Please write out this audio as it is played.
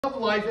of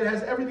life, it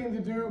has everything to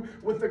do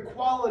with the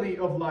quality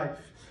of life.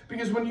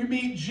 Because when you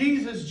meet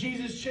Jesus,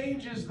 Jesus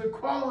changes the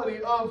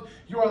quality of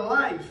your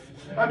life.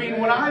 I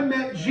mean, when I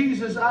met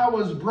Jesus, I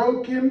was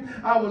broken.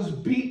 I was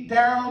beat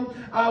down.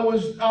 I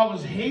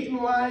was hating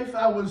life.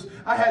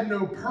 I had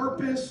no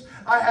purpose.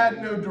 I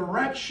had no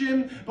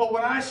direction. But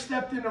when I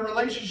stepped in a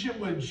relationship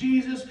with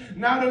Jesus,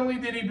 not only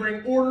did he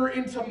bring order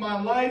into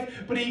my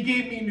life, but he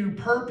gave me new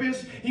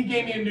purpose. He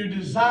gave me a new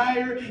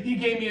desire. He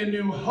gave me a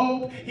new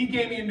hope. He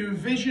gave me a new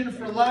vision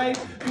for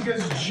life,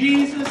 because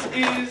Jesus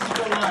is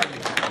the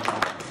life.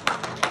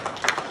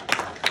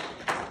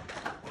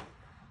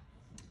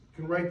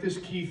 You can write this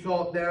key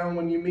thought down.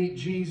 When you meet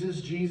Jesus,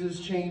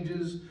 Jesus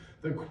changes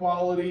the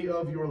quality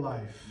of your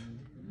life.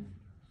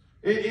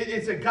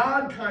 It's a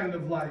God kind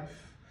of life.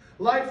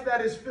 Life that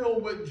is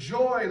filled with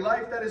joy.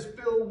 Life that is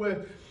filled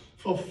with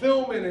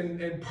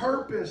fulfillment and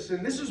purpose.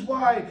 And this is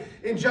why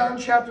in John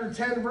chapter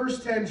 10,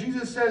 verse 10,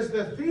 Jesus says,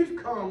 the thief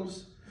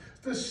comes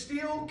to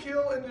steal,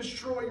 kill, and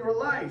destroy your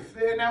life.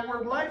 And that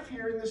word life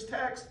here in this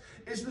text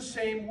is the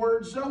same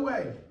word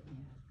Zoe.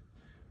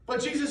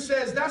 But Jesus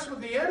says that's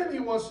what the enemy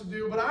wants to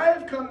do, but I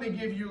have come to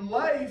give you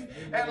life,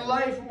 and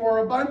life more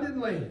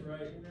abundantly.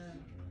 Right.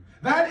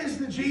 That is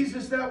the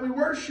Jesus that we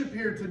worship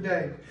here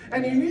today.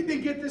 And you need to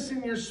get this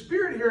in your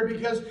spirit here,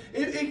 because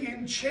it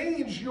can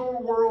change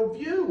your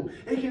worldview.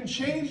 It can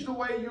change the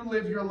way you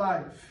live your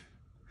life.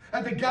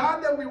 And the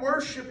God that we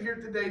worship here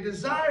today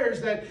desires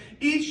that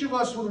each of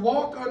us would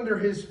walk under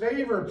his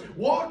favor,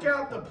 walk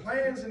out the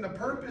plans and the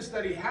purpose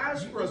that he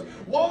has for us,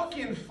 walk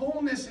in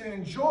fullness and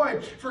in joy.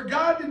 For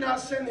God did not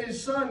send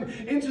his Son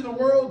into the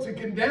world to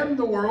condemn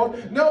the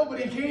world. No, but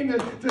he came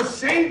to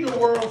save the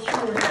world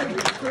through him.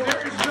 For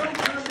there is no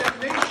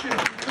condemnation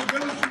for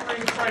those who are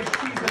in Christ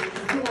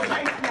Jesus, nor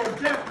height, nor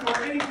depth, nor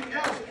anything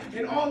else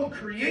in all of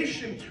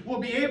creation will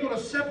be able to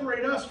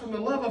separate us from the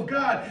love of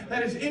God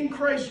that is in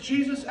Christ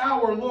Jesus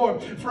our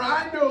Lord. For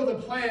I know the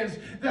plans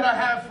that I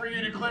have for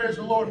you, declares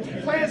the Lord.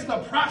 Plans to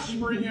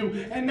prosper you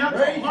and not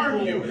to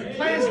harm you.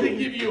 Plans to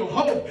give you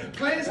hope.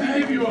 Plans to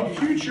give you a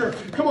future.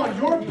 Come on,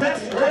 your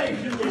best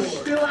life is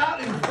still out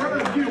in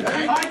front of you.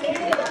 I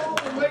came all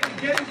the way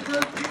to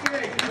Gettysburg,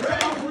 PA.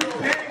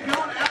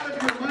 Gone out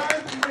of your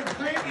mind and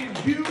plant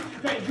in you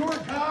that your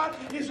God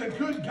is a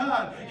good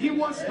God. He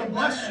wants to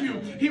bless you.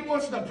 He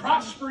wants to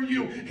prosper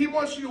you. He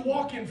wants you to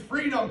walk in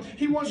freedom.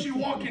 He wants you to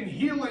walk in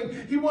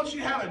healing. He wants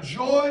you to have a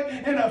joy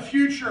and a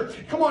future.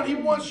 Come on, he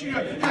wants you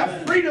to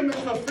have freedom and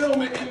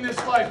fulfillment in this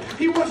life.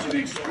 He wants you to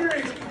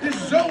experience this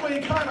Zoe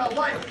kind of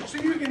life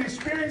so you can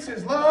experience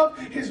his love,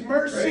 his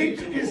mercy,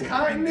 his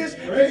kindness,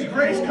 his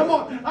grace. Come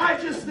on, I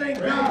just thank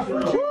God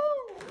for you.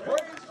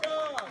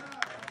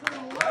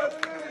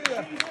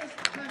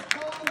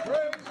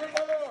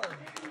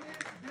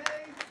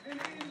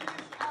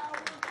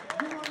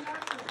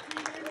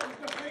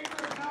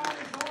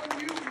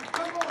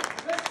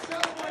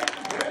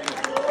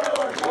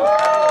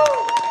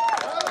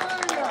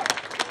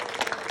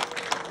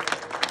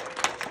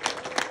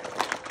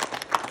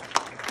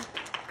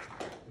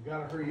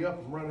 Hurry up,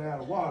 I'm running out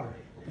of water.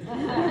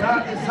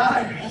 God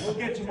desires. We'll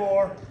get you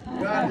more.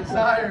 God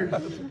desires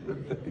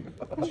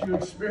that you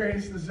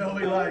experience the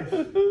Zoe life.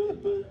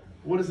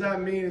 What does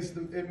that mean?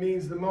 It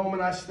means the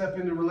moment I step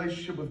into a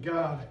relationship with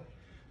God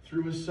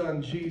through his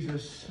Son,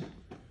 Jesus,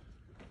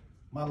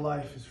 my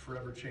life is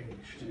forever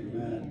changed.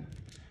 Amen.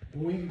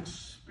 When we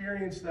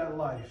experience that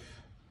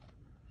life,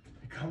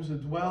 it comes to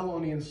dwell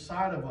on the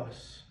inside of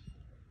us.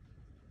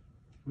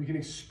 We can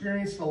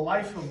experience the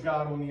life of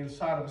God on the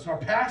inside of us. Our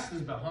past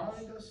is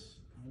behind us.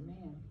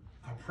 Amen.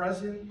 Our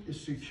present is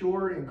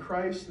secure in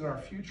Christ, and our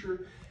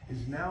future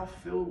is now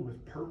filled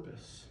with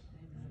purpose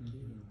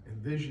and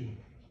vision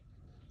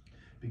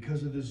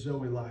because of this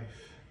Zoe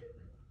life.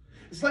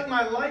 It's like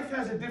my life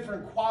has a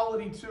different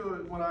quality to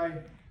it when I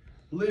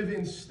live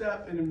in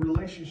step and in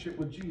relationship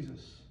with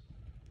Jesus.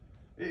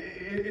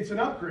 It's an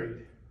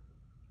upgrade.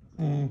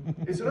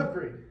 It's an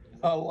upgrade.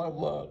 I love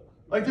that.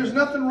 Like, there's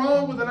nothing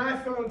wrong with an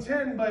iPhone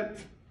 10, but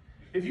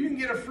if you can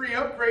get a free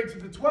upgrade to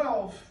the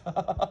 12,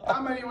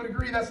 how many would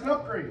agree that's an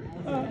upgrade?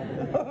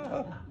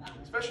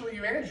 Especially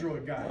you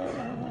Android guys.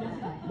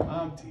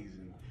 I'm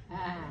teasing.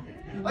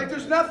 Like,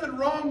 there's nothing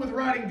wrong with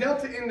riding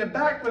Delta in the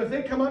back, but if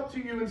they come up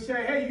to you and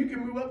say, hey, you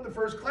can move up to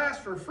first class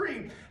for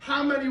free,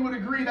 how many would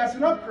agree that's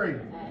an upgrade?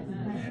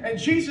 And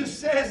Jesus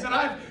says that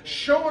I've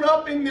shown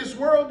up in this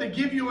world to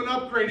give you an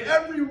upgrade.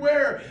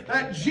 Everywhere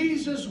that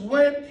Jesus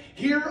went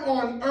here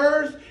on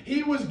earth,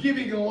 he was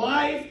giving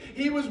life.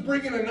 He was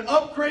bringing an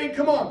upgrade.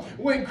 Come on.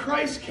 When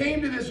Christ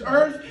came to this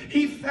earth,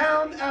 he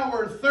found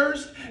our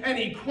thirst and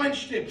he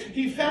quenched it.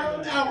 He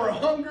found our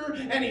hunger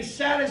and he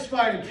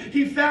satisfied it.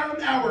 He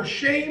found our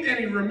shame and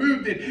he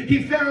removed it.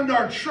 He found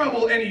our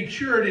trouble and he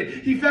cured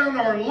it. He found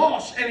our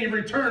loss and he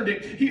returned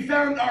it. He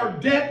found our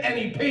debt and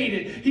he paid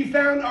it. He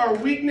found our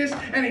weakness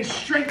and and he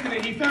strengthened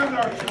it. He found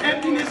our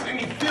emptiness and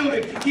he filled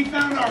it. He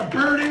found our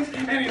burdens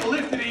and he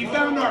lifted it. He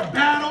found our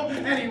battle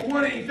and he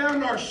won it. He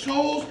found our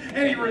souls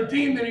and he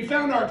redeemed them. He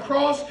found our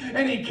cross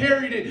and he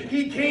carried it.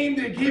 He came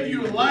to give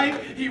you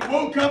life. He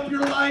woke up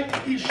your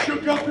life. He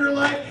shook up your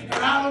life. And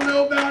I don't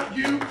know about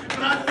you, but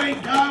I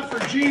thank God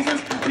for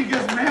Jesus,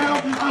 because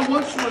now I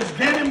once was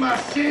dead in my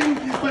sin,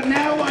 but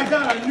now I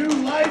got a new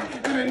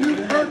life and a new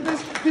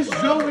purpose. This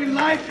Zoe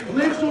life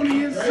lives on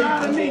the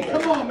inside of me.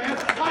 Come on, man.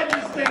 I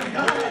just thank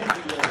God for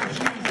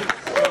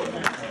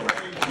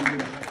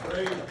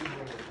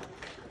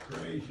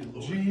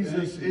Jesus.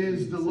 Jesus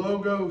is the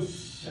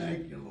Logos.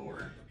 Thank you,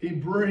 Lord. He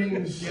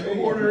brings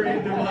order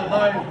into my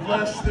life.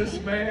 Bless this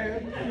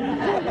man.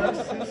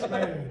 Bless this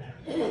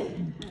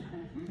man.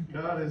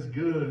 God is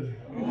good.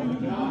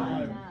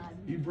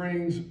 He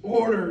brings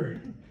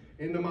order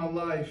into my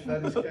life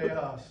that is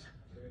chaos.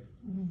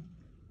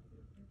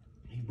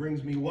 He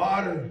brings me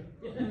water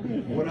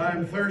when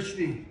I'm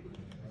thirsty.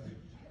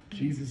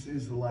 Jesus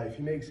is the life.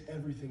 He makes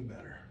everything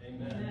better.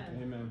 Amen.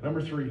 Amen.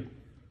 Number 3.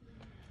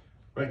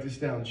 Write this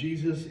down.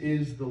 Jesus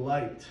is the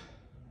light.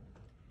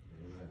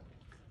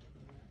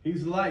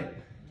 He's the light.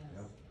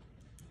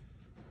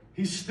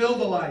 He's still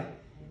the light.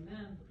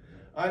 Amen.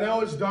 I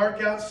know it's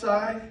dark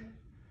outside,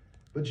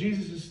 but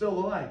Jesus is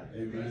still the light.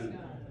 Amen.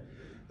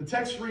 The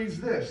text reads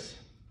this.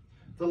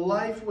 The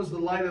life was the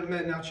light of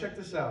men. Now check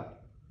this out.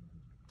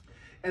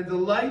 And the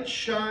light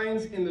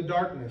shines in the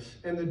darkness,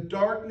 and the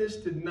darkness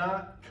did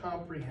not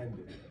comprehend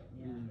it.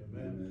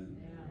 Amen.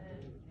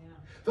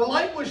 The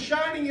light was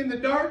shining in the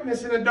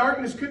darkness, and the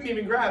darkness couldn't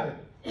even grab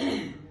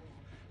it.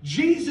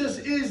 Jesus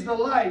is the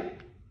light.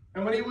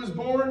 And when he was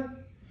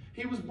born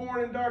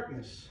in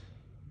darkness.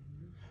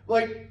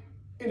 Like,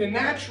 in the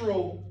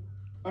natural,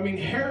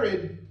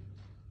 Herod,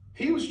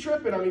 he was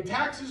tripping.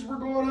 Taxes were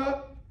going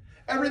up.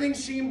 Everything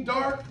seemed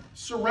dark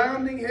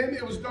surrounding him.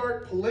 It was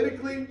dark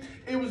politically.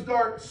 It was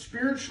dark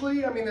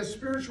spiritually. The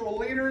spiritual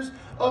leaders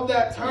of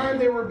that time,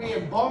 they were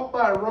being bought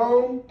by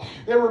Rome.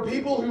 There were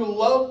people who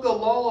loved the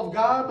law of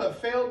God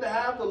but failed to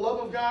have the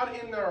love of God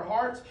in their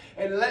hearts.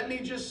 And let me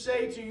just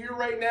say to you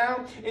right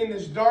now, in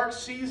this dark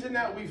season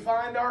that we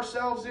find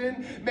ourselves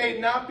in, may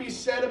it not be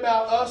said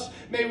about us.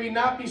 May we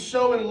not be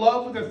so in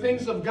love with the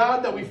things of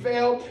God that we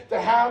fail to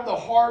have the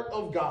heart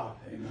of God.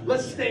 Amen.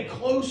 Let's stay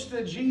close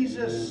to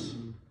Jesus.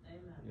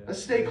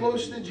 Let's stay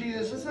close to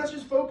Jesus. Let's not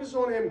just focus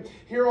on him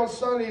here on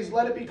Sundays.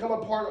 Let it become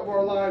a part of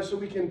our lives so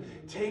we can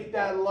take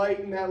that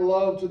light and that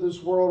love to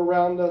this world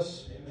around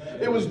us.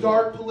 Amen. It was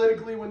dark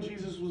politically when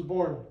Jesus was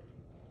born.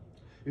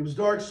 It was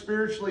dark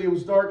spiritually. It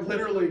was dark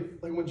literally.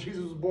 Like when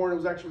Jesus was born, it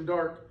was actually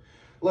dark.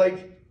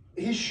 Like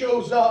he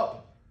shows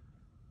up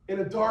in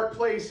a dark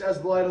place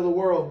as the light of the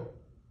world.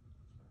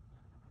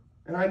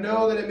 And I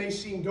know that it may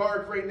seem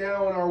dark right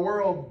now in our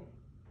world,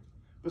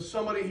 but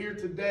somebody here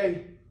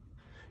today,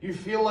 you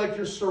feel like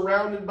you're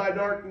surrounded by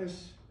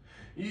darkness.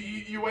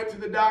 You went to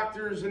the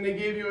doctors and they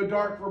gave you a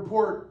dark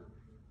report.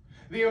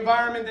 The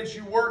environment that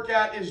you work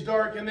at is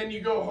dark, and then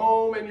you go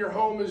home and your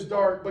home is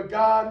dark. But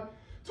God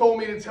told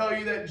me to tell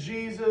you that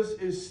Jesus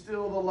is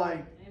still the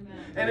light.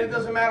 Amen. And it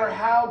doesn't matter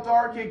how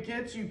dark it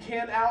gets, you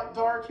can't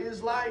out-dark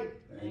his light.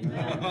 Amen.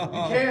 You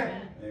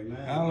can't.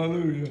 Amen.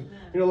 Hallelujah.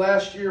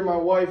 Last year my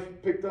wife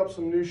picked up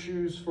some new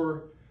shoes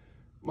for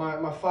my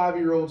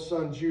 5-year-old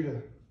son,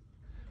 Judah.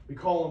 We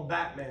call him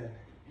Batman.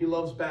 He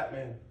loves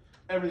Batman.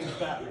 Everything's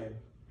Batman.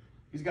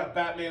 He's got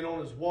Batman on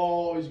his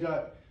wall. He's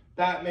got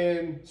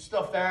Batman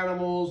stuffed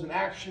animals and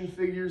action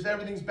figures.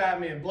 Everything's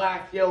Batman.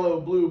 Black, yellow,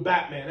 blue,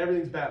 Batman.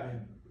 Everything's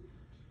Batman.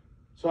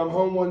 So I'm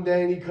home one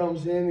day and he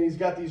comes in and he's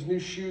got these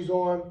new shoes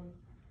on.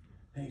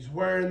 And he's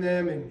wearing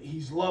them and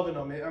he's loving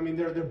them.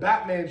 They're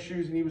Batman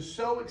shoes, and he was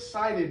so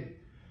excited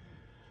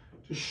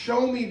to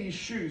show me these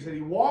shoes that he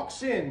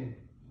walks in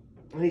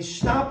and he's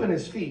stomping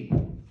his feet.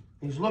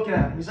 He's looking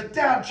at him. He's like,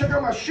 Dad, check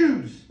out my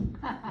shoes.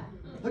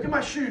 Look at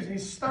my shoes. And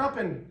he's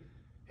stomping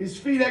his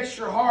feet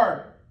extra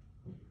hard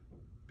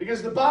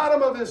because the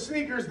bottom of his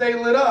sneakers, they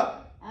lit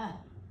up.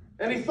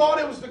 And he thought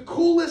it was the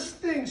coolest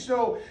thing.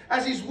 So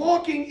as he's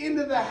walking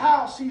into the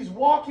house, he's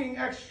walking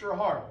extra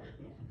hard.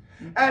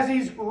 As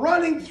he's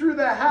running through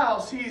the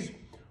house, he's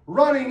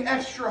running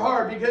extra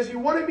hard because he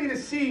wanted me to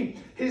see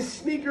his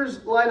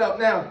sneakers light up.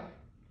 Now,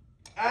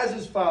 as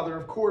his father,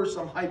 of course,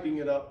 I'm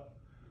hyping it up.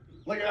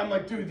 I'm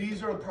like, dude,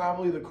 these are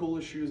probably the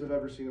coolest shoes I've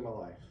ever seen in my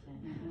life.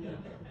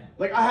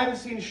 I haven't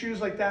seen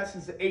shoes like that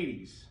since the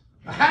 80s.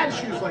 I had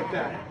shoes like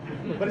that,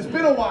 but it's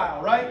been a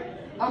while, right?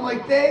 I'm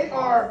like, they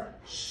are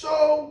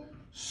so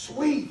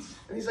sweet.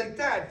 And he's like,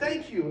 Dad,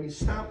 thank you. And he's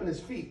stomping his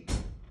feet.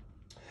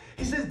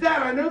 He says,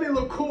 Dad, I know they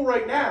look cool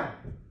right now,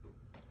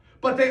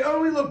 but they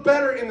only look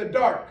better in the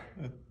dark.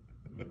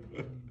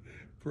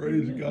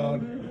 Praise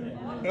God.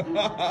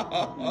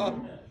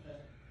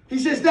 He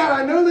says, Dad,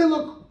 I know they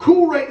look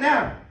cool right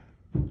now.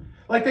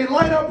 Like they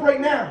light up right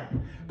now.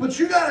 But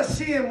you got to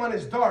see them when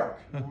it's dark.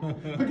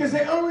 Because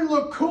they only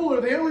look cooler.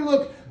 They only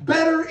look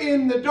better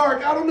in the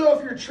dark. I don't know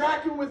if you're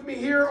tracking with me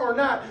here or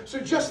not. So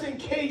just in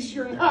case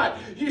you're not.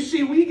 You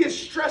see, we get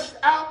stressed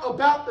out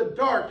about the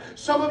dark.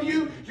 Some of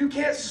you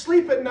can't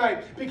sleep at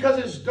night because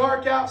it's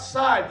dark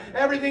outside.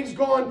 Everything's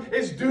going,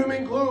 it's doom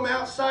and gloom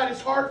outside.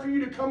 It's hard for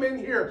you to come in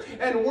here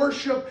and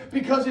worship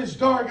because it's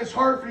dark. It's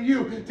hard for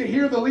you to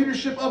hear the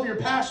leadership of your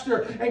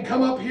pastor and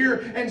come up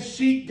here and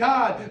seek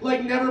God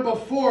like never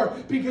before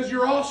because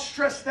you're all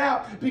stressed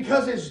out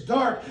because it's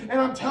dark. And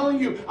I'm telling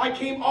you, I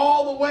came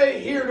all the way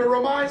here to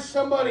remind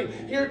somebody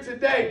here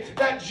today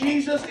that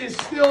Jesus is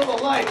still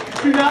the light.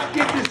 Do not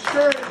get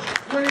discouraged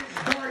when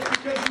it's dark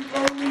because you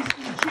only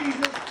see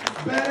Jesus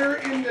better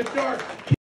in the dark.